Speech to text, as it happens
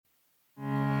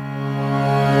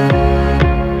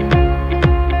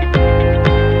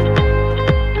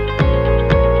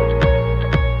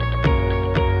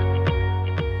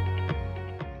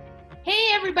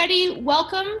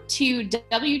to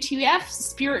WTF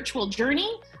Spiritual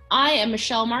Journey. I am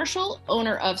Michelle Marshall,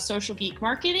 owner of Social Geek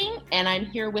Marketing, and I'm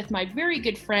here with my very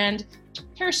good friend,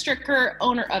 Tara Stricker,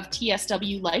 owner of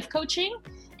TSW Life Coaching.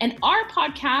 And our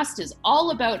podcast is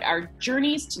all about our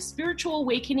journeys to spiritual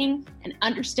awakening and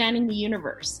understanding the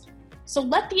universe. So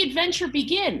let the adventure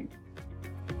begin.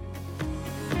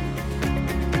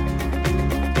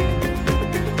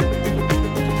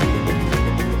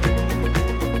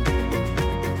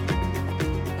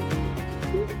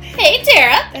 Hey,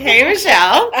 Tara. Hey,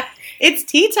 Michelle. It's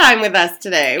tea time with us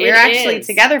today. We're actually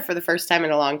together for the first time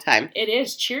in a long time. It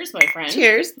is. Cheers, my friend.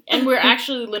 Cheers. And we're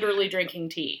actually literally drinking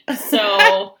tea.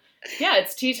 So, yeah,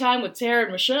 it's tea time with Tara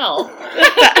and Michelle.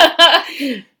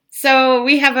 So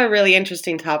we have a really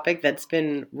interesting topic that's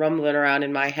been rumbling around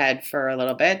in my head for a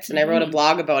little bit. And I wrote a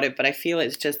blog about it, but I feel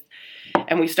it's just...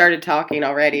 And we started talking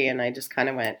already, and I just kind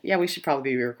of went, yeah, we should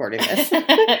probably be recording this.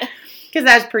 Because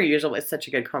as per usual, it's such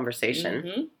a good conversation.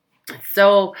 Mm-hmm.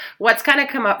 So what's kind of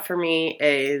come up for me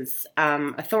is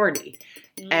authority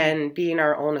and being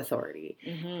our own authority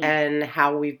and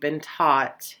how we've been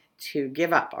taught to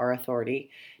give up our authority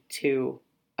to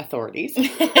authorities,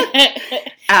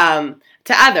 to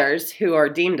others who are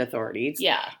deemed authorities.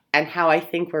 Yeah. And how I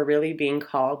think we're really being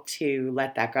called to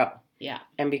let that go. Yeah.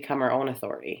 And become our own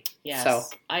authority. Yes, so.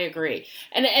 I agree.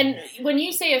 And when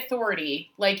you say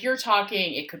authority, like you're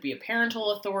talking, it could be a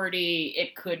parental authority,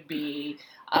 it could be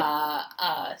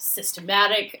a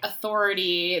systematic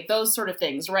authority, those sort of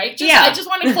things, right? I just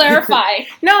want to clarify.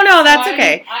 No, that's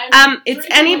okay. It's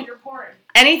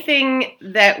anything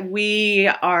that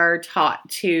we are taught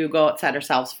to go outside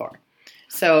ourselves for.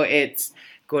 So it's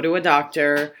go to a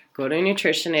doctor, go to a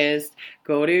nutritionist,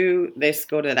 go to this,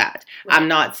 go to that. Right. I'm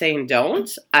not saying don't.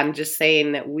 I'm just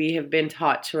saying that we have been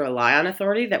taught to rely on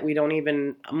authority that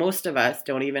most of us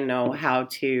don't even know how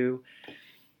to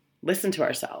listen to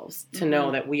ourselves, to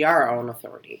know that we are our own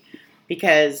authority.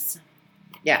 Because,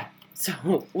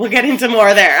 so we'll get into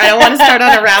more there. I don't want to start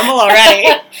on a ramble already.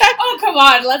 Oh, come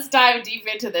on. Let's dive deep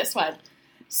into this one.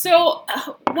 So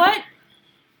what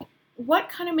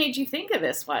kind of made you think of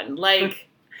this one? Like...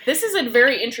 This is a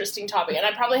very interesting topic, and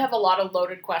I probably have a lot of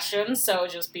loaded questions, so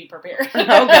just be prepared.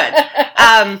 Oh,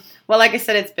 good. Well, like I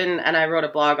said, it's been, and I wrote a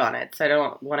blog on it, so I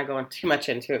don't want to go too much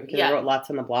into it, because I wrote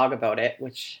lots on the blog about it,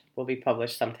 which will be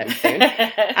published sometime soon.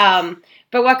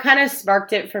 But what kind of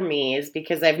sparked it for me is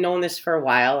because I've known this for a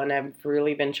while, and I've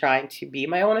really been trying to be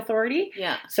my own authority.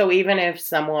 Yeah. So even if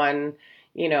someone,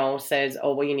 says,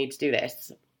 oh, well, you need to do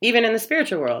this, even in the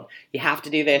spiritual world, you have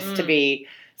to do this to be...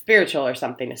 spiritual or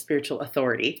something, a spiritual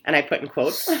authority, and I put in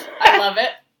quotes. I love it.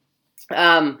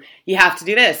 You have to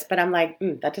do this, but I'm like,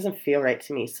 that doesn't feel right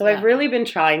to me. So I've really been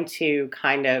trying to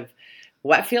kind of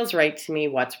what feels right to me,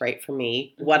 what's right for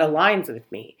me, what aligns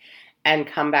with me, and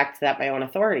come back to that my own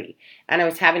authority. And I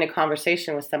was having a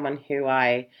conversation with someone who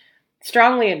I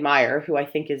strongly admire, who I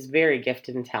think is very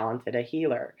gifted and talented, a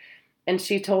healer, and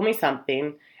she told me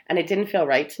something. And it didn't feel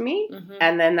right to me. Mm-hmm.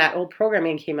 And then that old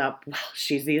programming came up. Well,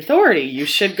 she's the authority. You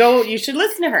should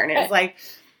listen to her. And it was like,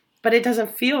 but it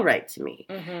doesn't feel right to me.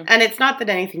 Mm-hmm. And it's not that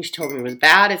anything she told me was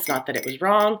bad. It's not that it was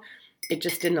wrong. It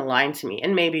just didn't align to me.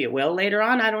 And maybe it will later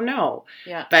on. I don't know.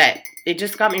 Yeah. But it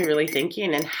just got me really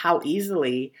thinking and how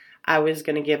easily I was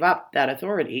going to give up that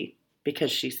authority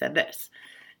because she said this.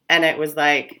 And it was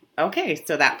like, okay,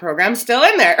 so that program's still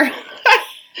in there.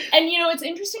 And, it's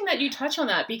interesting that you touch on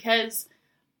that because...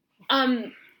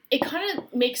 it kind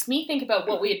of makes me think about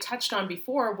what we had touched on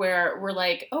before where we're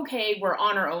like, okay, we're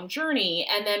on our own journey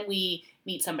and then we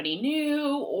meet somebody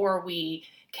new or we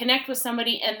connect with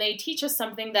somebody and they teach us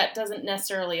something that doesn't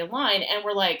necessarily align and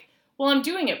we're like, well, I'm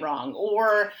doing it wrong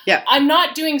or I'm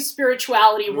not doing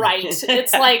spirituality right.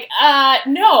 It's like,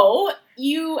 no,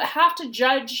 you have to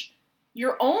judge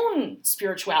your own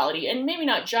spirituality and maybe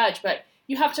not judge, but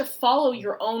you have to follow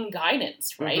your own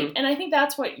guidance, right? Mm-hmm. And I think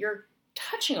that's what you're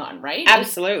touching on, right?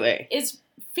 Absolutely. Is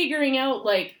figuring out,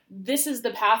 like, this is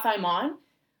the path I'm on.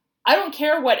 I don't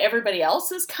care what everybody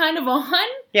else is kind of on.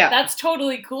 Yeah. That's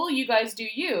totally cool. You guys do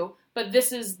you. But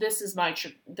this is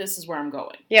where I'm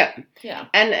going. Yeah. Yeah.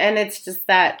 And it's just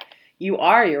that you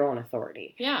are your own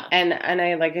authority. Yeah. And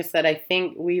I, like I said, I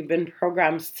think we've been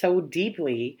programmed so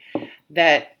deeply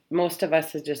that most of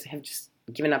us have just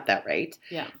given up that right.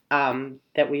 Yeah.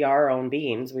 That we are our own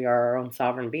beings. We are our own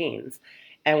sovereign beings.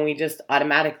 And we just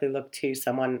automatically look to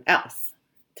someone else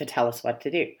to tell us what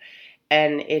to do.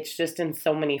 And it's just in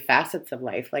so many facets of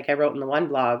life. Like I wrote in the one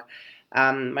blog,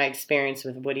 my experience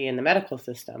with Woody in the medical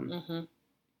system. Mm-hmm.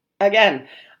 Again,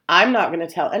 I'm not going to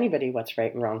tell anybody what's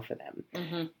right and wrong for them.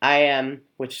 Mm-hmm. I am,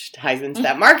 which ties into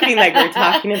that marketing like we were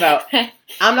talking about.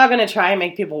 I'm not going to try and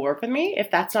make people work with me if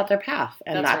that's not their path,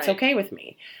 and that's right. okay with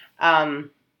me.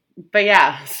 But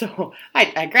yeah, so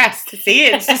I digress. See,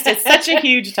 it's such a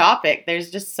huge topic. There's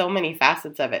just so many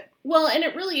facets of it. Well, and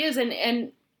it really is,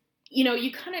 and you know,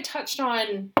 you kind of touched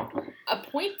on a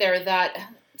point there that,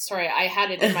 sorry, I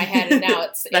had it in my head and now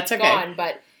it's okay. gone,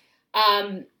 but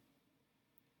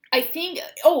I think,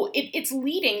 it's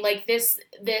leading like this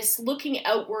looking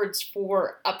outwards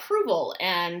for approval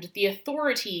and the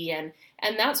authority and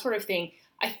that sort of thing.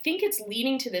 I think it's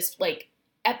leading to this like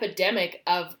epidemic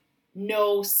of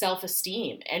no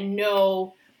self-esteem and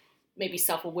no maybe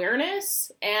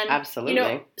self-awareness. And, absolutely. you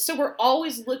know, so we're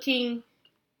always looking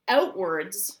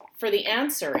outwards for the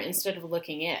answer instead of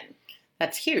looking in.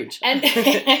 That's huge. And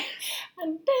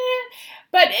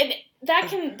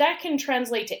that can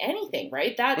translate to anything,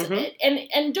 right? That's mm-hmm.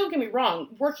 and don't get me wrong,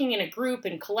 working in a group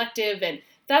and collective, and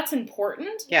that's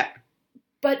important. Yeah.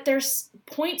 But there's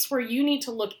points where you need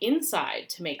to look inside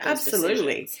to make those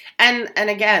absolutely decisions. And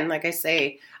again, like I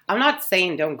say, I'm not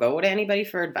saying don't go to anybody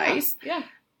for advice. Yeah.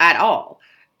 At all.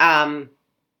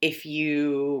 If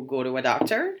you go to a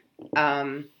doctor,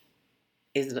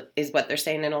 is what they're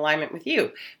saying in alignment with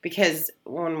you? Because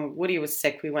when Woody was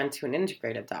sick, we went to an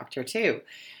integrative doctor too.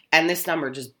 And this number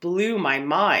just blew my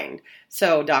mind.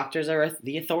 So doctors are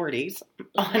the authorities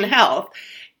on health.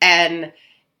 And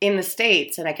in the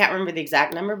States, and I can't remember the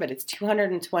exact number, but it's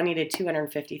 220 to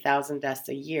 250,000 deaths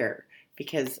a year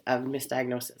because of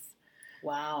misdiagnosis.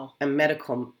 Wow.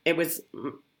 It was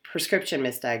prescription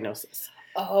misdiagnosis.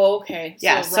 Oh, okay.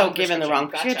 Yeah, so given the wrong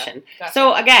prescription. Gotcha.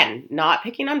 So again, not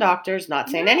picking on doctors, not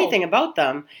saying anything about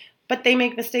them, but they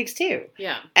make mistakes too.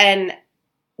 Yeah. And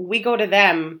we go to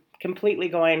them completely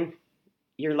going,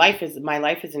 my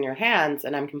life is in your hands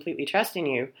and I'm completely trusting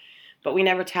you, but we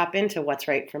never tap into what's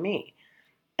right for me.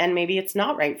 And maybe it's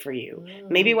not right for you.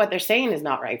 Maybe what they're saying is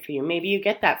not right for you. Maybe you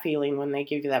get that feeling when they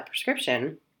give you that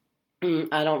prescription.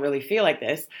 I don't really feel like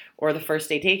this. Or the first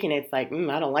day taking it, it's like,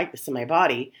 I don't like this in my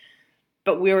body.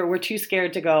 But we're too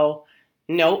scared to go,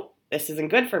 nope, this isn't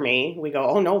good for me. We go,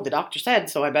 oh no, the doctor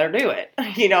said, so I better do it.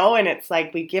 You know, and it's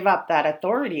like we give up that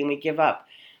authority and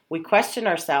we question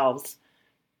ourselves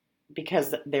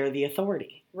because they're the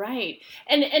authority. Right.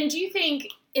 And do you think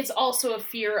it's also a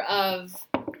fear of,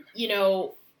 you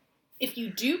know, if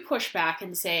you do push back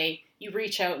and say, you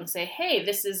reach out and say, hey,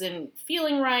 this isn't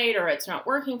feeling right or it's not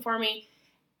working for me,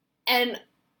 and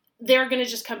they're going to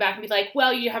just come back and be like,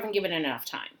 well, you haven't given it enough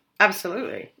time.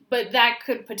 Absolutely. But that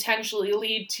could potentially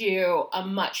lead to a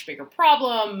much bigger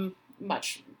problem,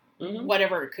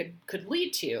 whatever it could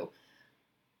lead to.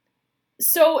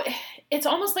 So it's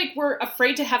almost like we're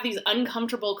afraid to have these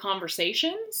uncomfortable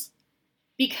conversations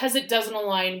because it doesn't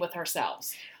align with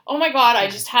ourselves. Oh my God, I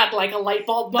just had like a light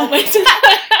bulb moment.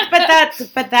 but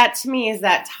that to me is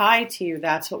that tie to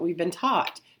that's what we've been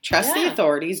taught. Trust the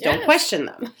authorities, don't question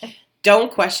them.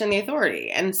 Don't question the authority.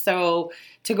 And so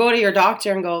to go to your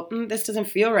doctor and go, this doesn't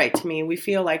feel right to me. We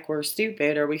feel like we're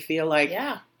stupid, or we feel like,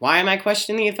 why am I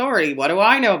questioning the authority? What do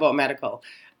I know about medical?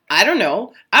 I don't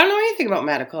know. I don't know anything about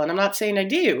medical, and I'm not saying I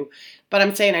do, but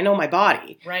I'm saying I know my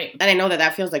body. Right. And I know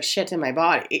that feels like shit in my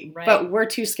body. Right. But we're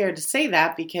too scared to say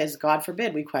that because, God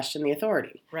forbid, we question the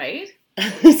authority. Right.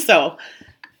 So...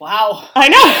 Wow. I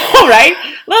know, right?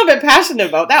 A little bit passionate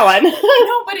about that one.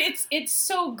 No, but it's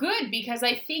so good because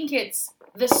I think it's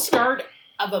the start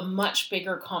of a much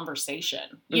bigger conversation.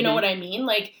 You know what I mean?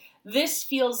 Like, this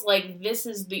feels like this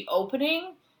is the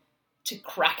opening to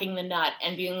cracking the nut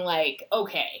and being like,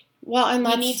 okay, well, and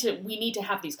we need to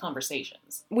have these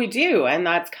conversations. We do, and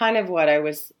that's kind of what I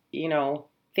was,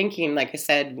 thinking, like I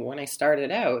said, when I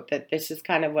started out, that this is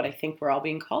kind of what I think we're all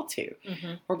being called to.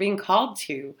 We're being called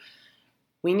to.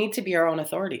 We need to be our own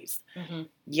authorities.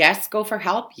 Yes, go for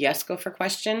help. Yes, go for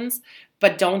questions.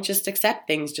 But don't just accept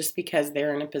things just because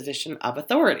they're in a position of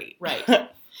authority. Right.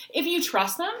 If you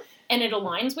trust them and it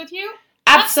aligns with you,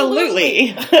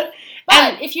 absolutely.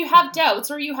 But if you have doubts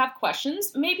or you have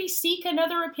questions, maybe seek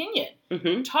another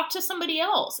opinion. Talk to somebody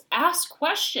else. Ask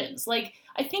questions. Like,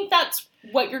 I think that's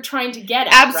what you're trying to get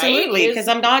at, absolutely, because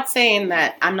I'm not saying,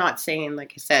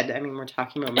 like I said, I mean, we're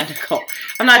talking about medical.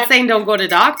 I'm not saying don't go to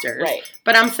doctors. Right.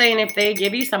 But I'm saying if they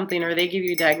give you something or they give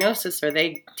you a diagnosis or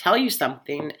they tell you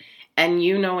something and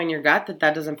you know in your gut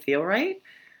that doesn't feel right,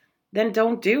 then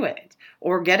don't do it.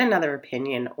 Or get another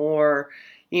opinion or,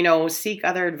 seek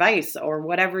other advice or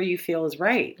whatever you feel is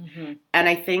right. And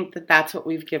I think that that's what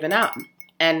we've given up.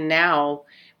 And now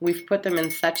we've put them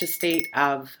in such a state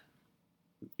of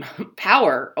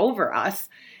power over us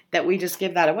that we just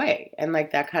give that away. And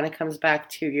like that kind of comes back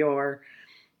to your,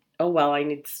 oh, well, I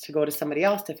need to go to somebody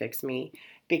else to fix me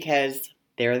because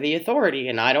they're the authority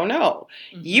and I don't know.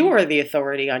 Mm-hmm. You are the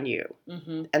authority on you.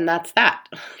 Mm-hmm. And that's that.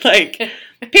 Like,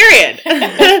 period.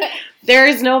 There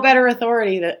is no better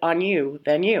authority on you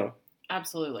than you.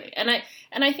 Absolutely. And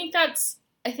I think that's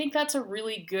a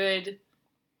really good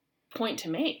point to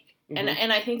make. Mm-hmm.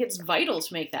 And I think it's vital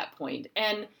to make that point.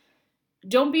 And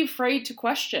don't be afraid to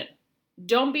question.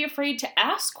 Don't be afraid to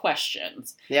ask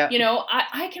questions. Yeah. You know,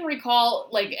 I can recall,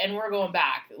 like, and we're going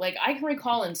back, like, I can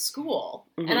recall in school,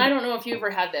 mm-hmm. and I don't know if you ever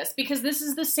had this, because this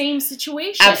is the same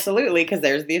situation. Absolutely, because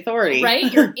there's the authority.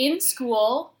 Right? You're in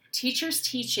school, teacher's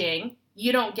teaching,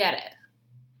 you don't get it.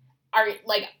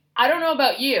 I don't know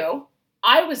about you,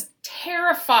 I was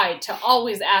terrified to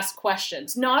always ask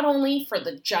questions, not only for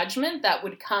the judgment that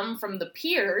would come from the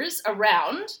peers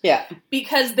around,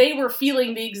 because they were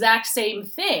feeling the exact same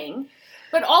thing,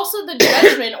 but also the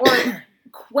judgment or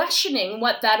questioning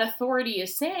what that authority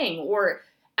is saying or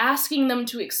asking them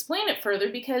to explain it further,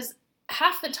 because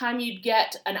half the time you'd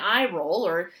get an eye roll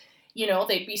or, you know,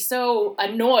 they'd be so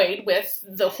annoyed with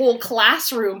the whole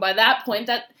classroom by that point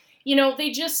that, you know,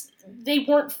 they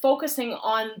weren't focusing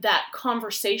on that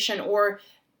conversation or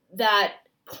that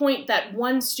point that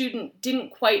one student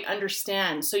didn't quite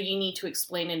understand, so you need to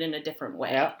explain it in a different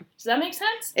way. Yep. Does that make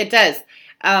sense? It does.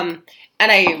 And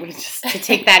just to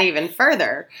take that even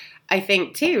further, I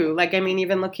think too, like, I mean,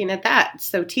 even looking at that,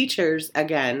 so teachers,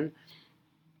 again,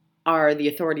 are the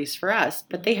authorities for us,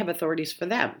 but they have authorities for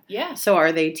them. Yeah. So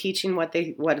are they teaching what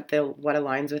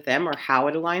aligns with them or how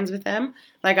it aligns with them?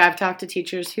 Like, I've talked to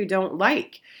teachers who don't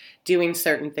like doing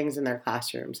certain things in their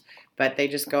classrooms, but they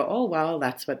just go, oh, well,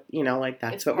 that's what, you know, like,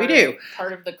 that's what we do.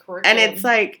 Part of the curriculum. And it's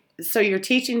like, so you're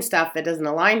teaching stuff that doesn't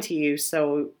align to you,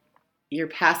 so you're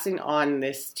passing on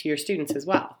this to your students as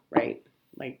well, right?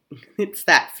 Like, it's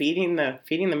that feeding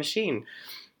the machine.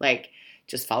 Like,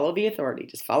 just follow the authority,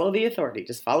 just follow the authority,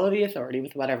 just follow the authority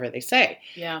with whatever they say.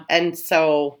 Yeah. And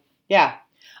so, yeah.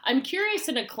 I'm curious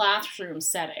in a classroom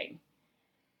setting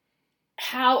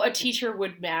how a teacher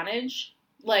would manage,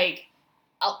 like,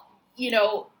 you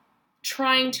know,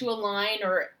 trying to align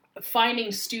or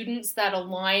finding students that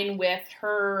align with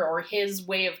her or his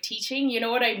way of teaching. You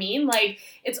know what I mean? Like,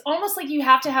 it's almost like you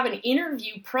have to have an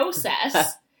interview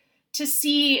process to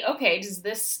see, okay, does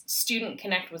this student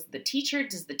connect with the teacher?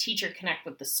 Does the teacher connect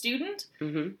with the student?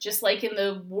 Mm-hmm. Just like in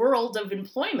the world of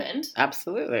employment.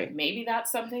 Absolutely. Maybe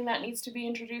that's something that needs to be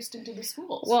introduced into the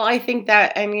schools. Well, I think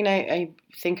that, I mean, I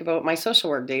think about my social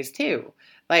work days too.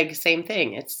 Like, same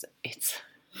thing. It's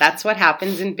that's what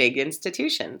happens in big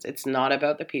institutions. It's not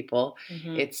about the people.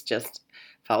 Mm-hmm. It's just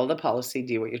follow the policy,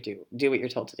 do what you're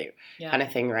told to do, kind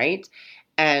of thing, right?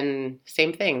 And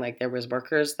same thing, like, there was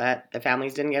workers that the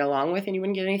families didn't get along with and you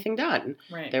wouldn't get anything done.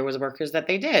 Right. There was workers that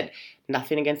they did.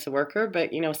 Nothing against the worker,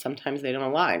 but, you know, sometimes they don't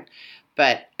align.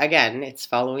 But again, it's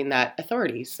following that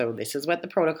authority. So this is what the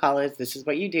protocol is. This is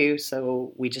what you do.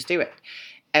 So we just do it.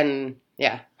 And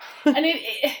yeah. And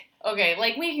okay,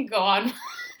 like, we can go on.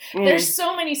 There's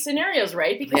so many scenarios,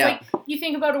 right? Because like, you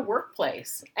think about a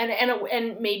workplace and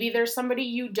maybe there's somebody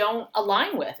you don't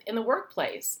align with in the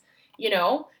workplace. You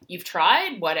know, you've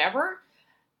tried, whatever.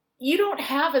 You don't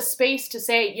have a space to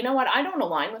say, you know what, I don't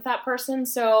align with that person,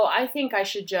 so I think I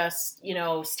should just, you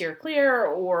know, steer clear,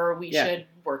 or we should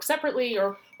work separately,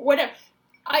 or whatever.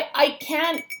 I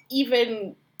can't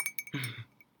even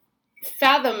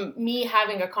fathom me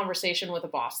having a conversation with a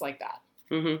boss like that.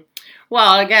 Mm-hmm.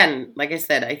 Well, again, like I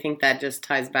said, I think that just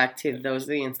ties back to those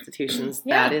are the institutions.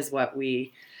 That is what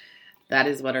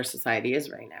our society is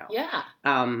right now.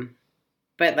 Yeah.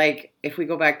 But, like, if we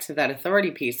go back to that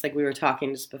authority piece, like we were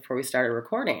talking just before we started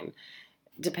recording,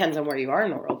 depends on where you are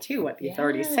in the world, too, what the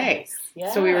authorities say.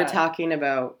 Yeah. So we were talking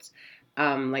about,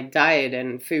 like, diet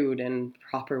and food and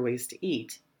proper ways to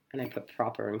eat. And I put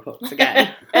proper in quotes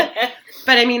again.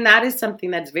 But, I mean, that is something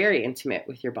that's very intimate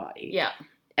with your body. Yeah.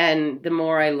 And the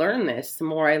more I learn this, the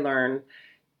more I learn,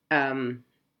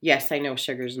 yes, I know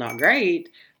sugar's not great,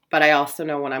 but I also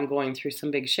know when I'm going through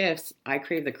some big shifts, I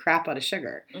crave the crap out of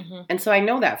sugar. Mm-hmm. And so I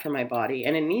know that for my body,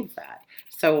 and it needs that.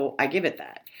 So I give it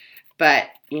that. But,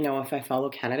 you know, if I follow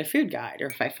Canada Food Guide or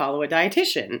if I follow a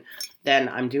dietitian, then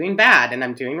I'm doing bad and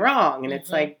I'm doing wrong. And it's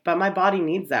like, but my body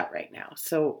needs that right now.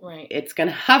 So it's going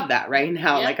to have that right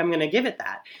now. Yep. Like, I'm going to give it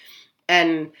that.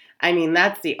 And, I mean,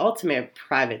 that's the ultimate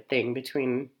private thing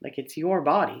between, like, it's your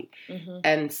body. Mm-hmm.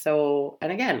 And so, and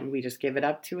again, we just give it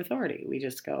up to authority. We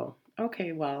just go,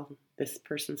 okay, well, this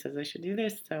person says I should do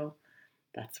this, so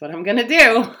that's what I'm going to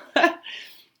do.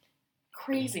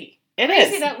 Crazy. It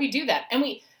Crazy is. that we do that. And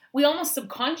we almost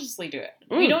subconsciously do it.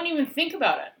 We don't even think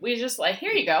about it. We just like,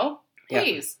 here you go.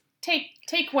 Please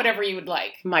take whatever you would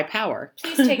like. My power.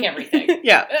 Please take everything.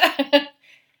 Yeah.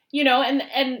 You know,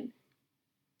 and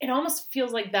it almost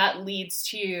feels like that leads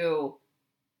to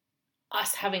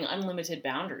us having unlimited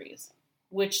boundaries,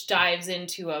 which dives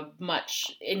into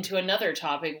another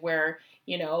topic where,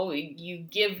 you know, you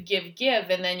give,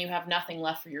 and then you have nothing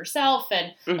left for yourself.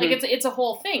 And like, it's a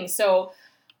whole thing. So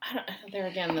there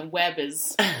again, the web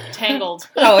is tangled.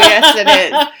 Oh, yes, it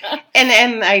is.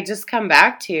 And I just come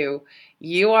back to,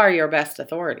 you are your best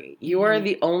authority. You are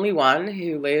the only one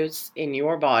who lives in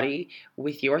your body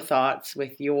with your thoughts,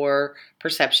 with your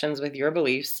perceptions, with your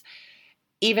beliefs.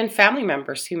 Even family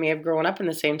members who may have grown up in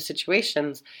the same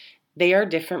situations, they are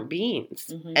different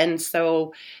beings. And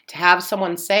so to have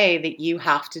someone say that you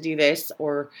have to do this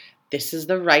or this is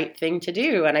the right thing to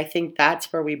do, and I think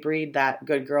that's where we breed that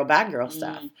good girl, bad girl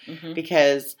stuff.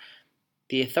 Because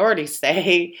the authorities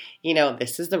say, you know,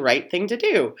 this is the right thing to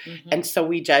do. And so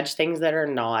we judge things that are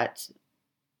not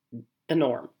the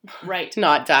norm. Right.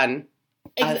 Not done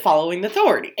following the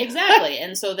authority. Exactly.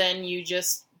 And so then you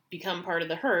just become part of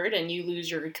the herd and you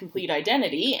lose your complete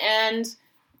identity, and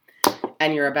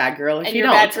you're a bad girl if you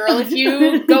don't. And you're a bad girl if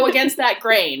you go against that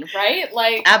grain, right?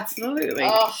 Like, absolutely.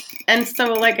 And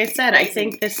so, like I said, I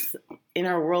think this, in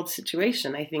our world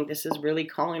situation, I think this is really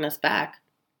calling us back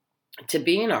to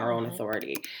being our own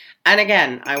authority. And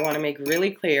again, I want to make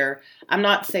really clear, I'm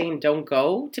not saying don't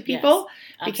go to people,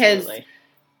 because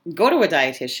go to a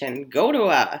dietitian, go to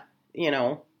a, you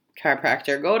know,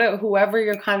 chiropractor, go to whoever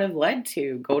you're kind of led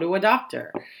to, go to a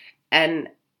doctor,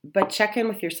 but check in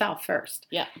with yourself first.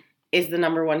 Yeah. Is the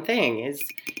number one thing,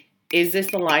 is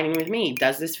this aligning with me?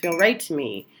 Does this feel right to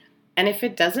me? And if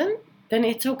it doesn't, then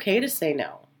it's okay to say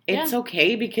no. It's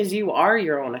okay, because you are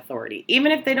your own authority.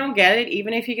 Even if they don't get it,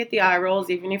 even if you get the eye rolls,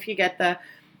 even if you get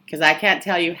because I can't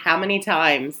tell you how many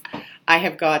times I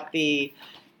have got the,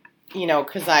 you know,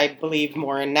 because I believe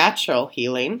more in natural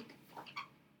healing,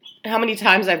 how many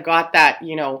times I've got that,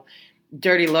 you know,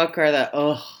 dirty look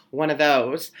or one of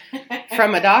those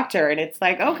from a doctor. And it's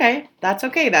like, okay.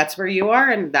 That's where you are,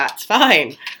 and that's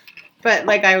fine. But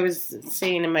like I was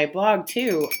saying in my blog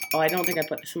too, I don't think I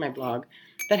put this in my blog,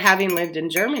 that having lived in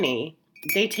Germany,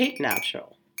 they take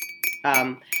natural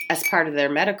as part of their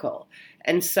medical.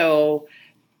 And so,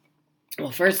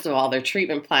 well, first of all, their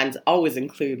treatment plans always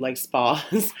include like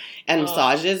spas and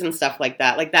massages and stuff like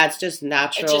that. Like, that's just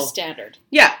natural. It's just standard.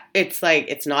 Yeah. It's like,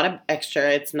 it's not an extra.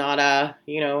 It's not a,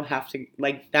 you know, have to,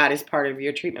 like, that is part of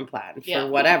your treatment plan for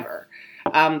whatever.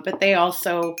 But they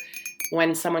also,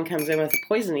 when someone comes in with a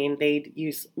poisoning, they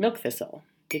use milk thistle,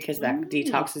 because that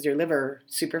detoxes your liver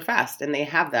super fast. And they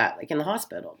have that, like, in the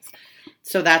hospitals.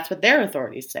 So that's what their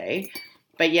authorities say.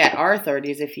 But yet our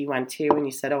authorities, if you went to and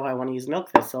you said, I want to use milk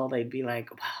thistle, they'd be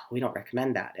like, wow, we don't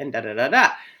recommend that, and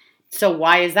da-da-da-da. So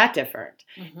why is that different?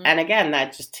 And again,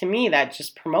 that just, to me, that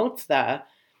just promotes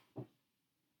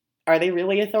are they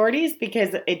really authorities?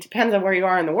 Because it depends on where you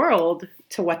are in the world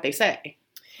to what they say.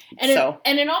 And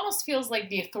it almost feels like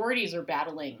the authorities are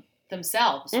battling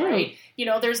themselves, right? You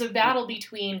know, there's a battle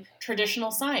between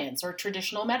traditional science or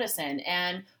traditional medicine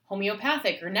and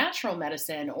homeopathic or natural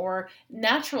medicine or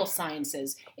natural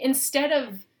sciences. Instead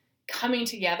of coming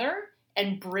together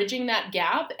and bridging that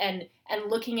gap and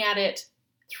looking at it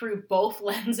through both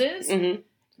lenses,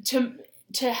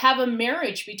 to have a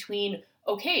marriage between,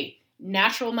 okay,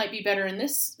 natural might be better in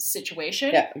this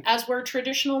situation, as where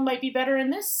traditional might be better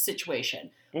in this situation.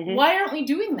 Why aren't we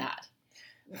doing that?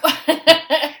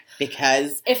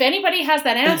 Because if anybody has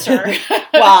that answer,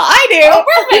 well, I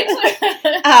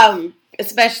do. Perfect.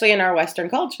 Especially in our Western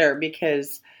culture,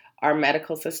 because our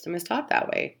medical system is taught that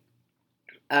way.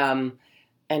 And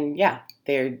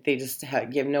they just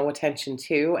give no attention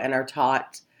to, and are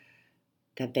taught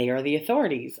that they are the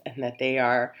authorities, and that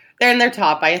they're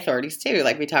taught by authorities too.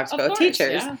 Like we talked about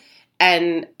teachers,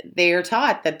 and they are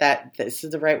taught that this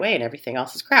is the right way and everything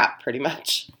else is crap, pretty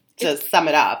much, to sum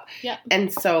it up. Yeah.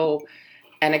 And so,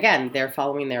 and again, they're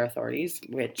following their authorities,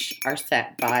 which are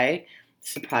set by,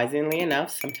 surprisingly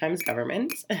enough, sometimes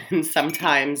governments, and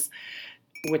sometimes,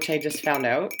 which I just found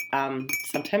out,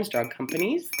 sometimes drug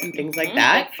companies and things like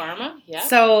that. Like pharma, yeah.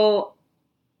 So,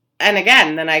 and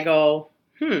again, then I go,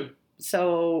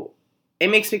 so it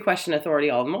makes me question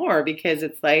authority all the more, because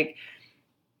it's like,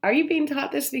 are you being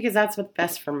taught this because that's what's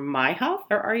best for my health?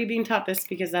 Or are you being taught this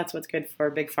because that's what's good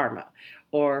for big pharma,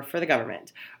 or for the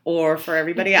government, or for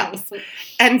everybody else?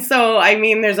 And so, I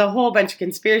mean, there's a whole bunch of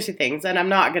conspiracy things, and I'm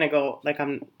not going to go,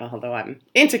 although I'm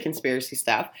into conspiracy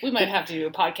stuff. We might have to do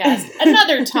a podcast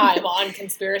another time on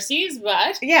conspiracies,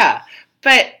 but... Yeah,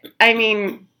 but, I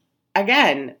mean,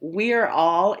 again, we are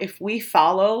all, if we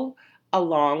follow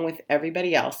along with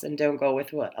everybody else and don't go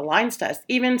with what aligns to us,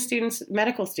 even students,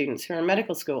 medical students who are in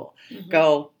medical school,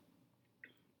 go,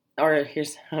 or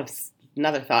here's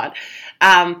another thought,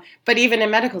 but even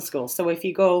in medical school. So if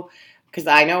you go, because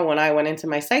I know when I went into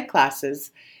my psych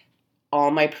classes,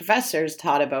 all my professors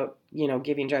taught about,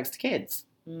 giving drugs to kids.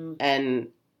 And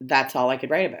that's all I could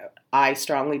write about. I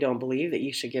strongly don't believe that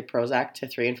you should give Prozac to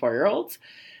 3 and 4-year-olds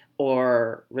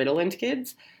or Ritalin to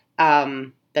kids,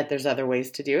 that there's other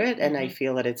ways to do it. And I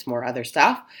feel that it's more other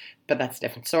stuff, but that's a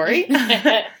different story.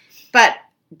 But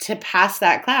to pass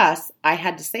that class, I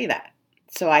had to say that.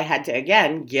 So I had to,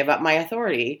 again, give up my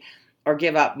authority or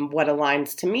give up what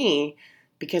aligns to me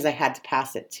because I had to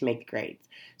pass it to make the grades.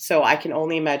 So I can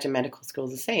only imagine medical school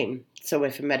is the same. So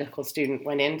if a medical student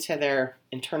went into their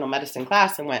internal medicine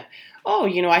class and went, oh,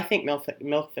 I think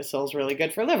milk thistle is really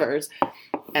good for livers.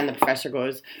 And the professor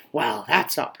goes, well,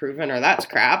 that's not proven, or that's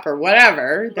crap, or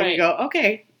whatever. Then you go,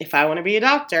 okay, if I want to be a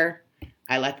doctor,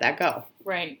 I let that go.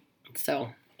 Right. So.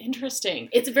 Interesting.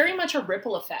 It's very much a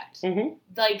ripple effect.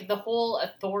 Like the whole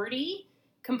authority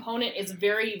component is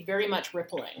very, very much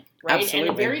rippling, right? Absolutely.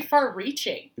 And very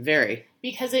far-reaching. Very.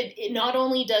 Because it not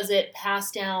only does it pass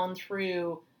down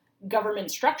through government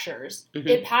structures,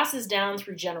 it passes down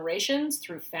through generations,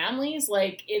 through families.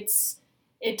 Like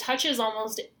it touches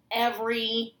almost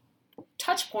every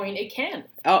touch point it can.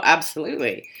 Oh,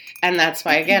 absolutely. And that's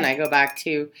why, again, I go back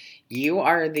to, you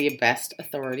are the best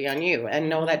authority on you. And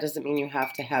no, that doesn't mean you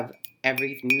have to have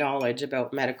every knowledge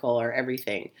about medical or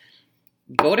everything.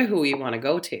 Go to who you want to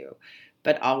go to,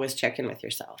 but always check in with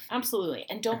yourself. Absolutely.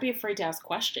 And don't be afraid to ask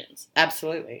questions.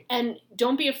 Absolutely. And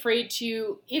don't be afraid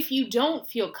to, if you don't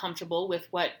feel comfortable with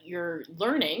what you're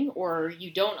learning or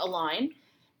you don't align,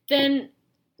 then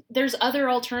there's other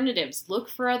alternatives. Look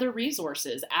for other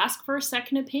resources. Ask for a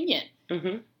second opinion.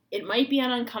 It might be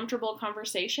an uncomfortable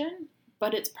conversation,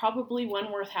 but it's probably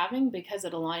one worth having because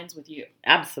it aligns with you.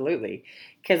 Absolutely.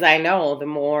 Because I know the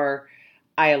more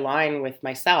I align with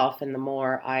myself and the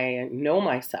more I know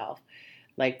myself,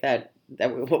 like that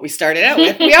what we started out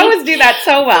with. We always do that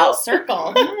so well. Full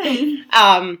circle.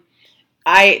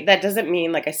 That doesn't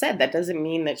mean, like I said, that doesn't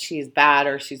mean that she's bad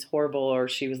or she's horrible or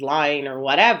she was lying or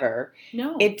whatever.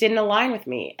 No. It didn't align with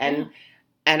me. And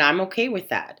I'm okay with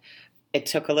that. It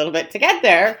took a little bit to get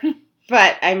there,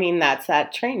 but I mean, that's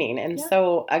that training. And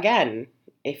so again,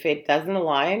 if it doesn't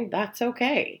align, that's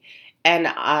okay. And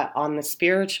on the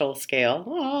spiritual scale,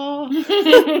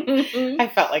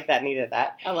 I felt like that needed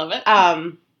that. I love it.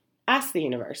 Ask the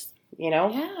universe,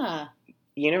 Yeah.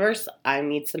 Universe, I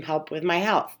need some help with my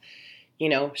health.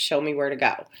 Show me where to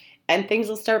go. And things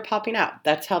will start popping up.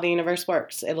 That's how the universe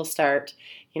works. It'll start,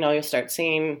 you'll start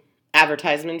seeing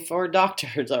advertisements for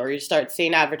doctors, or you start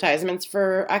seeing advertisements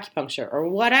for acupuncture, or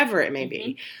whatever it may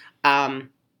be. And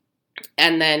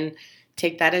then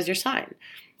take that as your sign.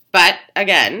 But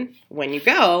again, when you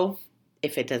go,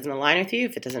 if it doesn't align with you,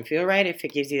 if it doesn't feel right, if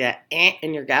it gives you that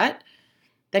in your gut,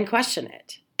 then question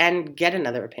it and get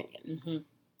another opinion.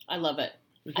 I love it.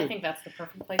 I think that's the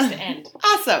perfect place to end.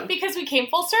 Awesome. Because we came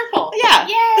full circle. Yeah.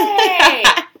 Yay!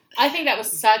 I think that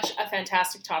was such a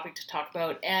fantastic topic to talk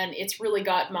about, and it's really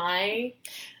got my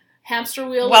hamster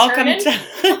wheel welcome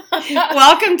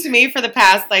to me for the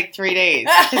past 3 days.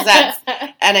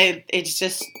 It's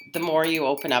just, the more you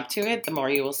open up to it, the more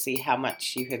you will see how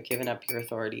much you have given up your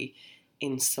authority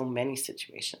in so many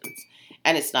situations.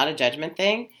 And it's not a judgment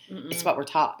thing. It's what we're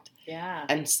taught. Yeah.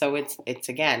 And so it's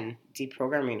again,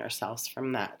 deprogramming ourselves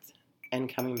from that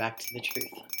and coming back to the truth.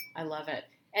 I love it.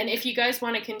 And if you guys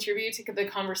want to contribute to the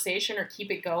conversation or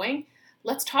keep it going,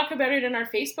 let's talk about it in our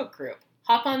Facebook group.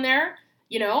 Hop on there,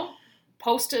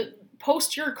 post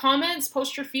your comments,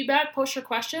 post your feedback, post your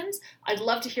questions. I'd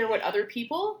love to hear what other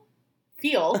people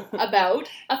feel about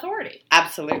authority.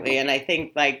 Absolutely. And I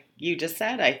think, like you just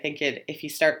said, if you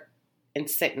start and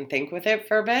sit and think with it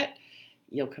for a bit,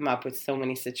 you'll come up with so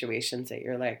many situations that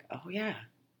you're like, oh yeah.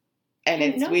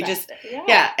 And we just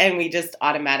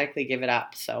automatically give it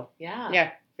up. So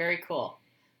yeah. Very cool.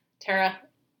 Tara,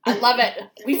 I love it.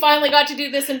 We finally got to do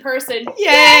this in person.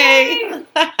 Yay!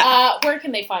 Where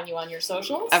can they find you on your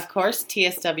socials? Of course,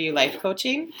 TSW Life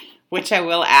Coaching, which I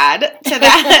will add to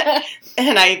that.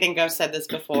 And I think I've said this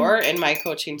before in my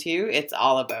coaching too. It's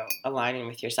all about aligning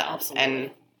with yourself. Absolutely. And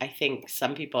I think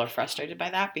some people are frustrated by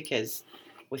that because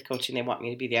with coaching, they want me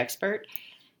to be the expert.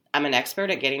 I'm an expert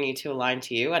at getting you to align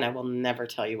to you, and I will never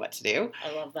tell you what to do.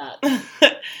 I love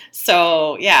that.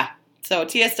 So, yeah. So,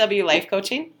 TSW Life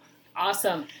Coaching.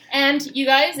 Awesome. And you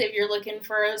guys, if you're looking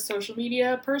for a social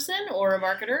media person or a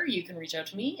marketer, you can reach out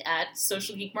to me at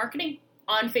Social Geek Marketing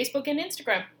on Facebook and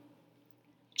Instagram.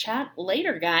 chat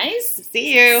later, guys.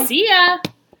 See you. See ya.